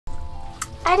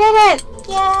I did it!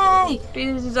 Yay!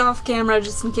 Beat it off camera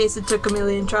just in case it took a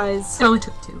million tries. It only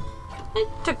took 2. It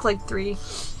took like 3.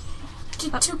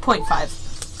 2.5.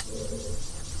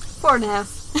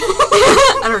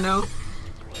 4.5. I don't know.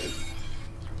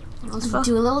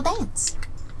 Do a little dance.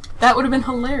 That would have been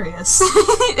hilarious.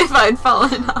 If I'd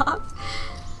fallen off.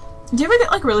 Do you ever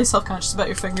get like really self-conscious about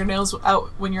your fingernails out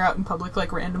when you're out in public,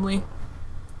 like randomly?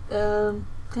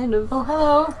 Kind of. Oh,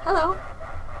 hello. Hello.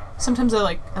 Sometimes I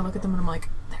look at them and I'm like,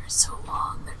 they're so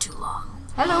long, they're too long.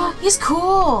 Hello. He's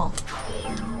cool.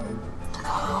 The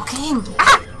Carl King.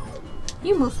 Ah!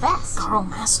 You move fast. Carl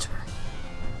Master.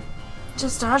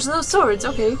 Just dodge those swords,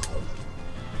 okay.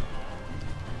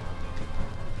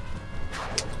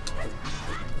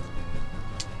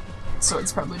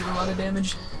 Swords probably do a lot of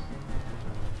damage.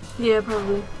 Yeah,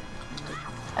 probably.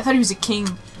 I thought he was a king,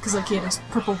 because like he had his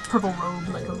purple robe,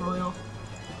 like a royal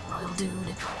dude.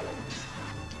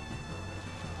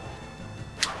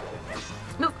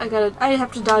 Nope, I got it. I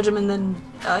have to dodge him and then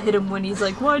hit him when he's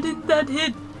like, why didn't that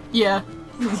hit? Yeah.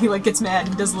 He like gets mad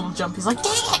and does a little jump. He's like,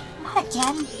 dang it! Not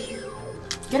again!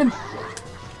 Get him.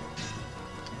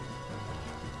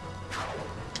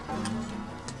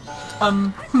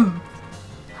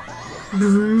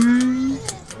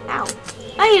 Ow.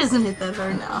 He doesn't hit that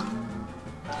hard. No.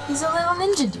 He's a little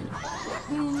ninja dude.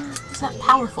 He's not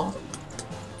powerful.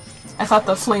 I thought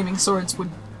the flaming swords would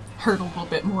hurt a little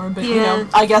bit more, but you know,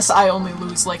 I guess I only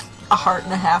lose like a heart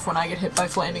and a half when I get hit by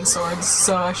flaming swords,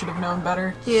 so I should have known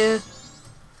better. Yeah.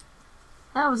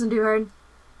 That wasn't too hard.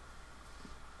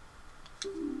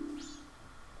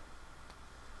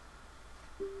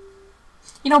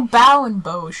 You know, bow and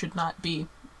bow should not be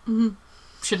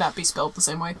spelled the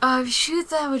same way. Shoot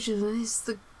that which is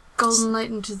the golden light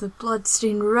into the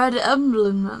blood-stained red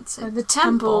emblem outside the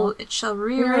temple. It shall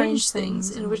rearrange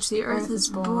things in which the earth is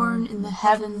born in the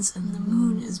heavens and the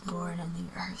moon is born on the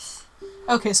earth.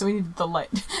 Okay, so we need the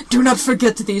light. Do not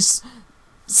forget these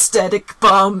static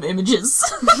bomb images.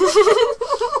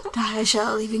 Die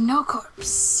shall, leaving no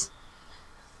corpse.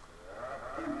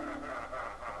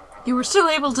 You were still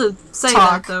able to say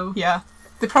that, though. Yeah.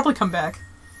 They probably come back.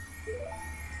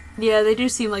 Yeah, they do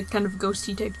seem like kind of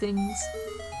ghosty type things.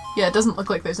 Yeah, it doesn't look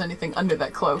like there's anything under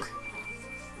that cloak.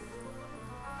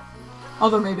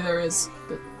 Although maybe there is,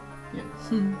 but yeah.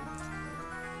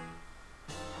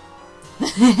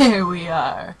 Here we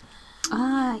are.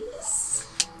 Ah, yes.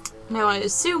 Now I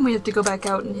assume we have to go back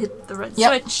out and hit the red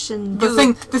switch and the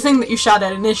thing that you shot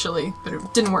at initially, but it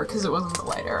didn't work because it wasn't the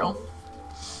light arrow.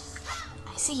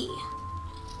 I see.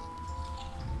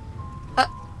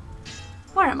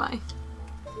 Where am I?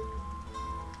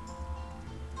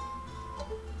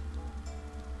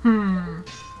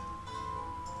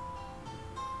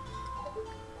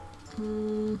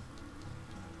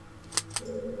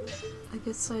 I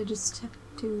guess I just have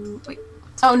to... wait.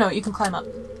 Oh no, you can climb up.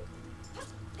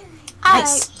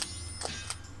 Nice!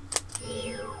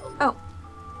 Oh.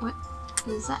 What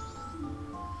is that?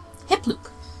 Hiploop.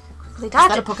 Quickly Is dodge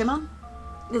that a it. Pokemon?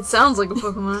 It sounds like a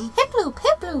Pokemon. Hiploop!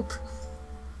 Hiploop!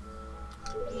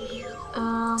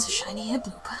 It's a shiny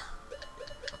Hiploop.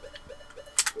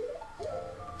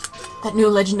 That new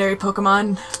legendary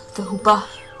Pokemon, the Hoopa.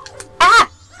 Ah!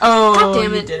 Oh, God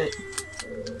damn it. You did it.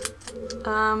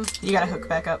 You gotta hook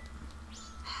back up.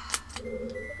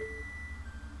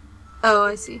 Oh,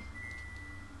 I see.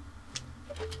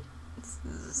 This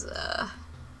is,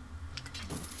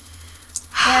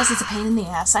 Yes, it's a pain in the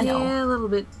ass, I know. Yeah, a little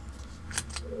bit.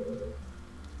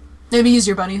 Maybe use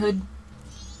your bunny hood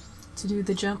to do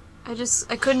the jump. I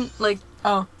couldn't, like...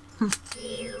 Oh.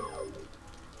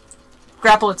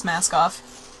 Grapple its mask off.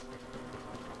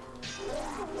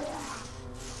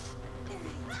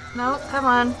 No, come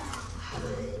on.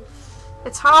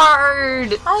 It's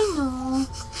hard! I know.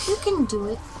 You can do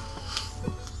it.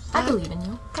 I believe in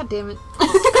you. God damn it. I'm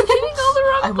hitting all the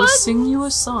wrong I will buttons. sing you a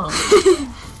song.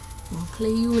 And play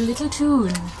you a little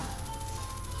tune.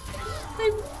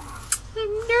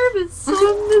 I'm nervous, so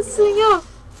I'm messing up.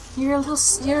 You're a little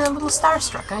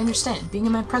starstruck, I understand. Being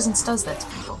in my presence does that to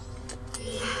people.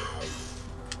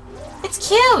 It's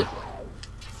cute!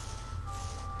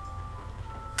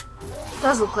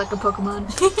 Does look like a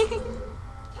Pokemon.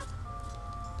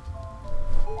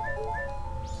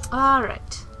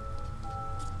 Alright.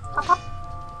 Pop, pop.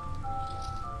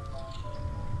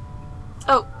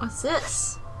 Oh, what's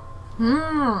this?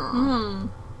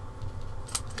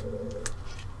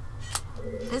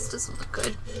 This doesn't look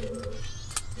good.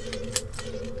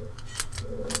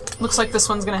 Looks like this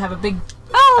one's gonna have a big...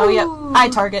 Oh, Oh yeah, eye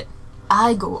target.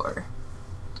 Igor.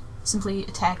 Simply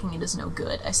attacking it is no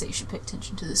good. I say you should pay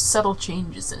attention to the subtle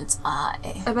changes in its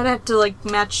eye. I bet I have to, like,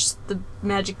 match the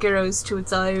magic arrows to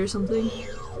its eye or something.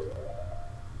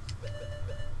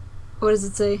 What does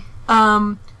it say?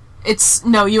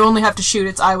 No, you only have to shoot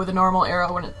its eye with a normal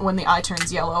arrow when the eye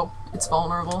turns yellow. It's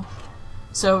vulnerable.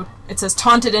 So, it says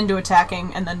taunt it into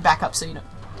attacking, and then back up so you don't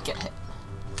get hit.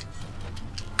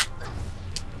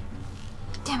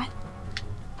 Damn it.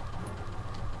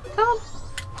 Come on.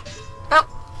 Oh.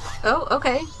 Oh,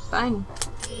 okay. Fine.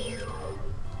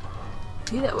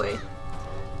 Be that way.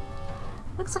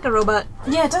 Looks like a robot.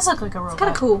 Yeah, it does look like a robot. It's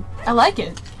kinda cool. I like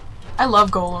it. I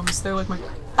love golems. They're like my...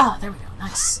 Ah, there we go.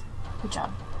 Nice. Good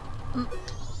job.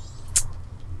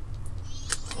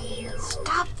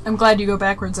 Stop. I'm glad you go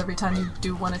backwards every time you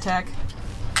do one attack.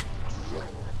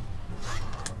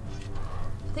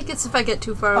 I think it's if I get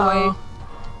too far away.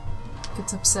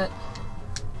 Gets upset.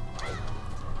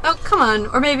 Oh, come on.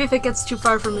 Or maybe if it gets too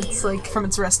far from its, like... From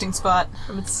its resting spot.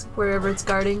 From its... wherever it's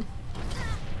guarding.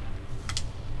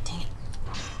 Dang it.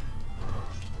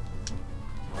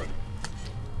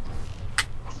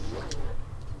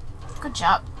 Good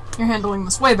job. You're handling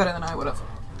this way better than I would've.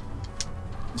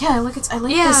 Yeah, I like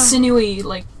the sinewy,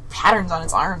 like, patterns on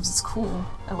its arms. It's cool.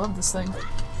 I love this thing.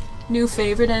 New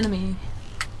favorite enemy.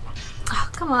 Oh,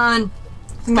 come on.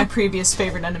 I think my previous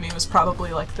favorite enemy was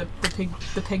probably, like, the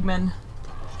pigmen.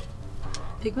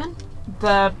 Pigmen?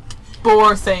 The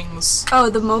boar things. Oh,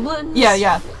 the moblins? Yeah,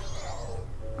 yeah.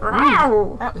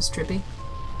 Wow. That was trippy.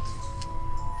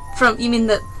 You mean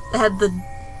that had the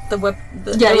whip?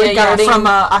 Yeah, from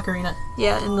Ocarina.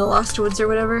 Yeah, in the Lost Woods or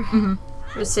whatever.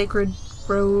 Mm-hmm. Or Sacred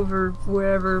Grove or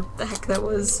wherever the heck that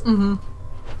was. Mm-hmm.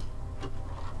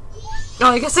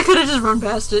 Oh, I guess I could have just run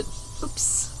past it.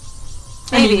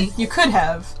 Oops. Maybe. I mean, you could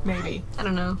have, maybe. I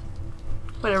don't know.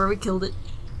 Whatever, we killed it.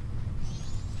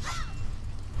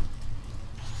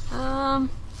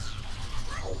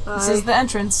 This is the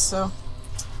entrance, so...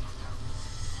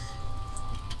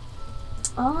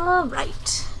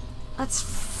 Alright. Let's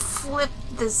flip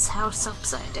this house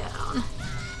upside down.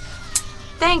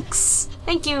 Thanks!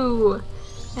 Thank you!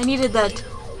 I needed that.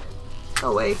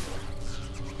 Go away.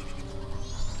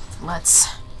 Let's...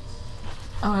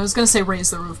 Oh, I was gonna say raise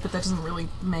the roof, but that doesn't really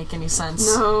make any sense.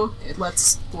 No.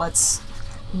 Let's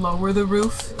lower the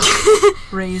roof.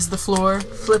 Raise the floor.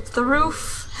 Flip the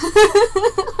roof.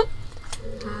 I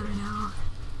don't know.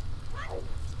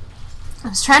 I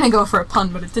was trying to go for a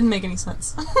pun, but it didn't make any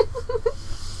sense.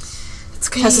 It's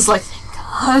okay. Tess is like, thank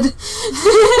God.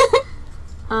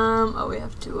 Oh, we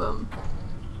have to,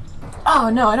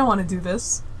 Oh, no, I don't want to do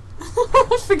this.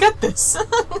 Forget this.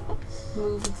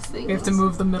 move the thing. We have to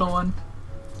move the middle one.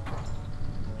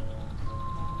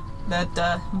 That,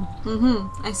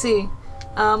 I see.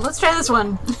 Let's try this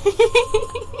one.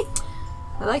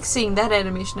 I like seeing that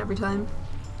animation every time.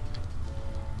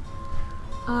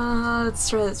 Let's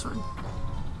try this one.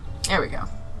 There we go.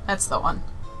 That's the one.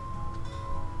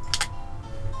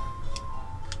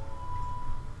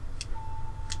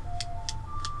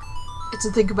 To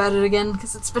think about it again,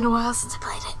 because it's been a while since I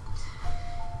played it.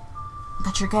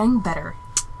 But you're getting better.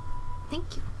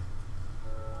 Thank you.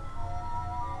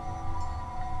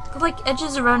 The, like,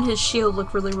 edges around his shield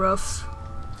look really rough.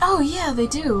 Oh, yeah, they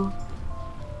do.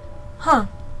 Huh.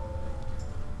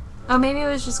 Oh, maybe it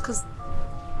was just because...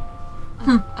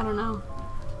 I don't know.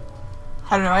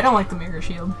 I don't know, I don't like the mirror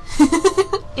shield.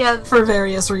 Yeah. For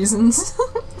various reasons.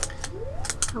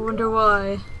 I wonder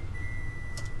why.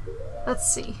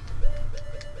 Let's see.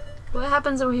 What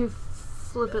happens when we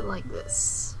flip it like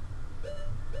this?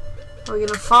 Are we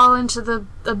gonna fall into the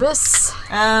abyss?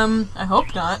 I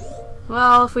hope not.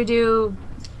 Well, if we do...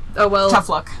 Oh well. Tough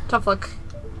luck. Tough luck.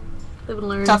 Live and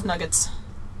learn. Tough nuggets.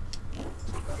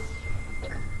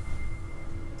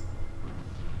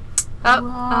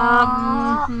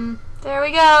 Oh, there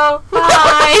we go.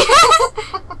 Bye!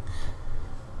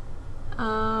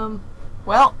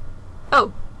 Well.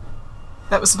 Oh.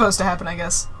 That was supposed to happen, I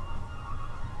guess.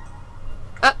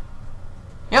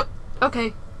 Yep.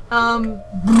 Okay.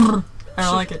 I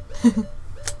don't like it. It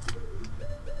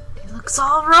looks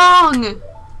all wrong! It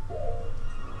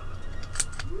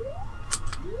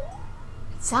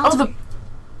sounds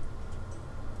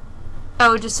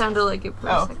Oh, it just sounded like it for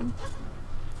a second.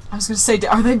 I was gonna say,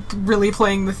 are they really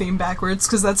playing the theme backwards?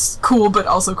 Because that's cool, but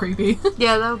also creepy.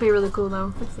 Yeah, that would be really cool,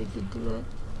 though, if they did do that.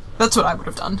 That's what I would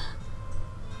have done.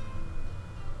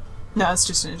 No, it's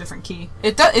just in a different key.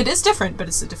 It is different, but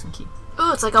it's a different key.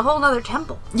 Ooh, it's like a whole nother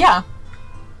temple. Yeah.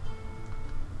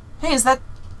 Hey, is that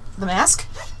the mask?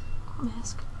 What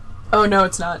mask? Oh no,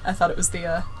 it's not. I thought it was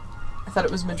I thought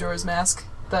it was Majora's mask.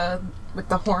 With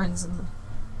the horns and the...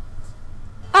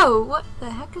 Oh, what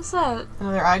the heck is that?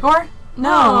 Another Igor?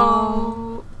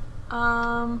 No.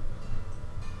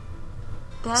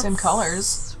 That's same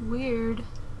colors. Weird.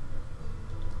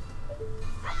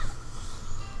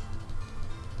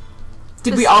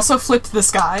 Did we also flip the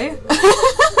sky?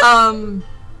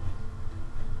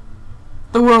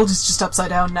 The world is just upside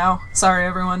down now. Sorry,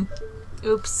 everyone.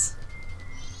 Oops.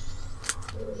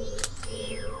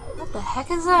 What the heck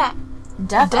is that?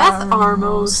 Death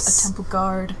Armos. A temple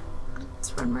guard.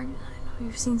 It's red market. I know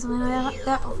you've seen something like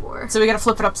that before. So we gotta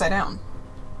flip it upside down.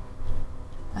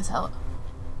 That's hella.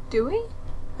 Do we?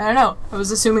 I don't know. I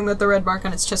was assuming that the red mark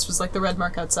on its chest was like the red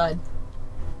mark outside.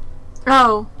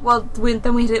 Oh, well,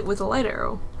 then we hit it with a light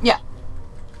arrow. Yeah.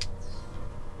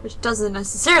 Which doesn't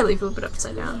necessarily flip it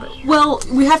upside down, but... Well,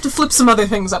 we have to flip some other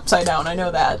things upside down, I know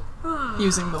that.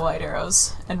 Using the light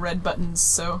arrows and red buttons,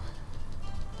 so...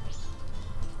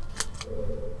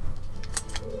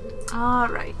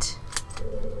 Alright.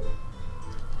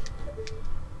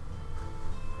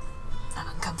 I'm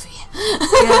uncomfy.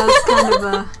 Yeah, it's kind of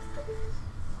a...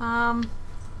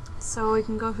 So we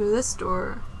can go through this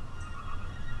door.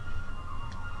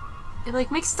 It,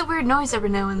 like, makes the weird noise every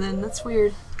now and then. That's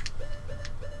weird.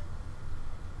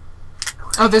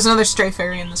 Oh, there's another stray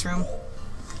fairy in this room.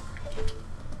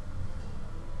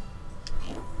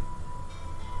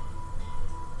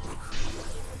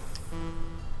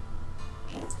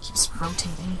 Keeps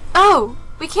rotating. Oh!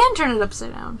 We can turn it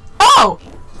upside down. Oh!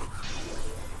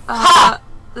 Ha!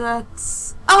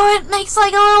 That's... Oh, it makes,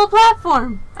 like, a little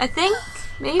platform, I think?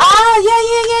 Maybe? Ah,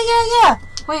 yeah.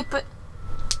 Wait, but...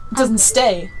 It doesn't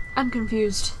stay. I'm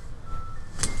confused.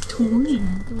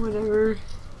 Whatever.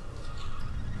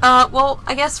 Well,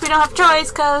 I guess we don't have a choice,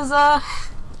 cause,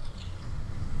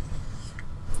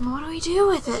 what do we do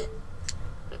with it?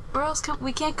 Where else can...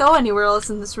 We can't go anywhere else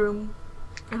in this room.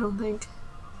 I don't think.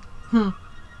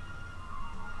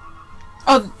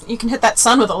 Oh, you can hit that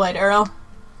sun with a light arrow.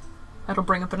 That'll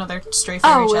bring up another stray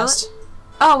fairy chest.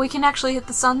 Oh, we can actually hit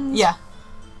the sun? Yeah.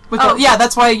 Yeah,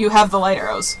 that's why you have the light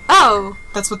arrows. Oh!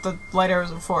 That's what the light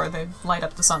arrows are for. They light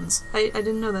up the suns. I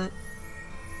didn't know that.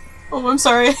 Oh, I'm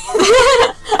sorry.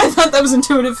 I thought that was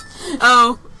intuitive.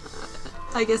 Oh.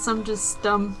 I guess I'm just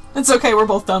dumb. It's okay, we're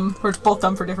both dumb. We're both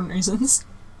dumb for different reasons.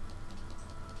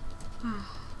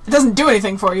 It doesn't do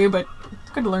anything for you, but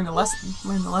it's good to learn the lesson.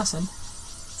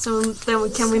 So then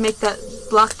can we make that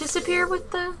block disappear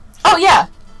with the... Oh, yeah!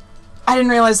 I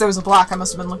didn't realize there was a block. I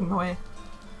must have been looking away.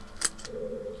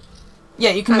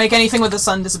 Yeah, you can make anything with the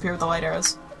sun disappear with the light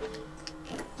arrows.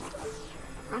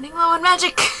 Running low on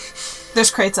magic! There's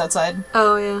crates outside.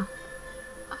 Oh, yeah.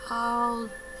 I'll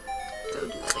go do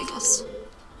that, I guess.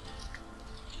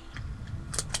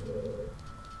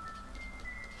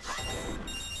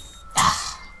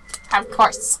 Of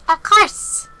course. Of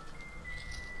course!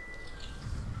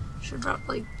 Should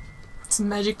probably... Some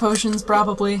magic potions,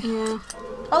 probably. Yeah.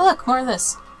 Oh, look, more of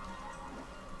this.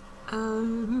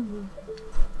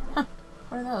 Huh.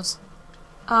 What are those?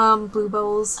 Blue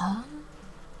bubbles.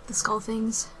 The skull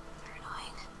things. They're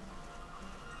annoying.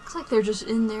 Looks like they're just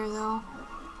in there, though.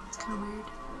 It's kind of weird.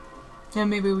 Yeah,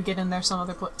 maybe we get in there some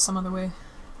other way.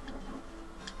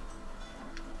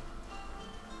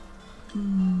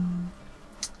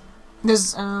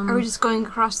 There's, Are we just going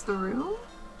across the room?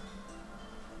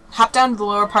 Hop down to the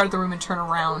lower part of the room and turn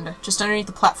around. Just underneath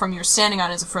the platform you're standing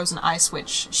on is a frozen eye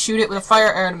switch. Shoot it with a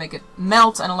fire arrow to make it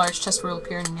melt, and a large chest will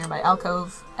appear in a nearby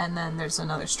alcove. And then there's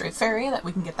another stray fairy that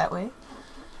we can get that way.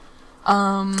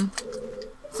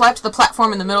 Fly up to the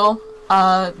platform in the middle.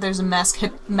 There's a masked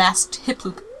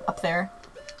Hiploop up there.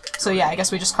 So yeah, I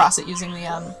guess we just cross it using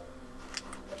the,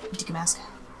 Deacon Mask.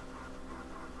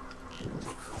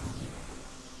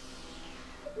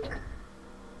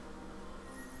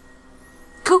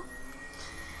 Cool.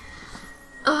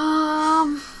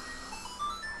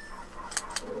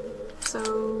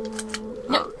 So...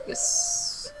 Yep. Oh, I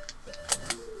guess...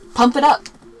 Pump it up.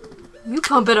 You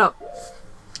pump it up.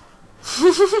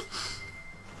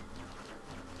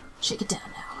 Shake it down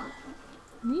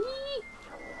now.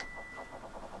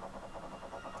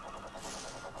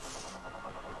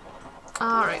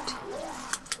 Alright.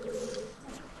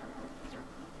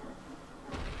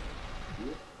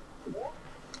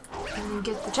 And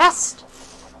get the chest.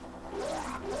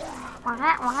 How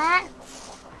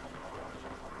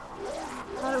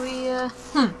do we,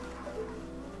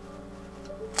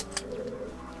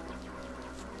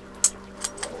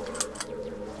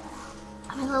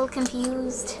 I'm a little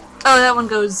confused. Oh, that one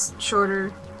goes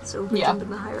shorter, so if we jump in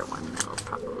the higher one,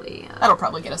 that'll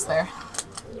probably get us there.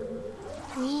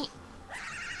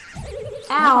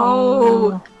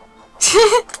 Ow!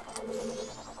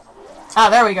 Ah,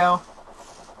 there we go.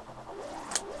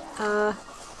 What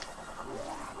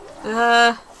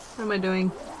am I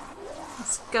doing?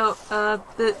 Let's go,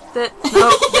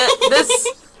 this.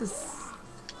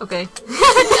 Okay.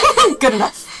 Good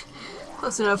enough.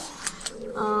 Close enough.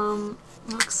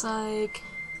 Looks like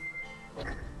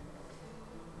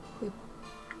we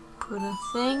put a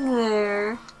thing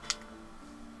there.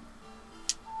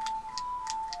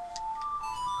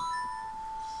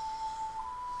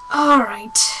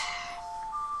 Alright.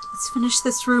 Let's finish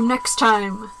this room next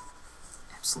time.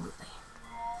 Absolutely.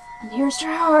 And here's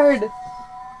Gerard!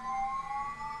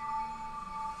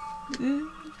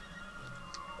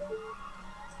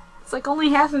 It's like only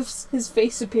half of his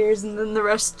face appears and then the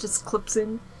rest just clips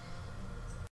in.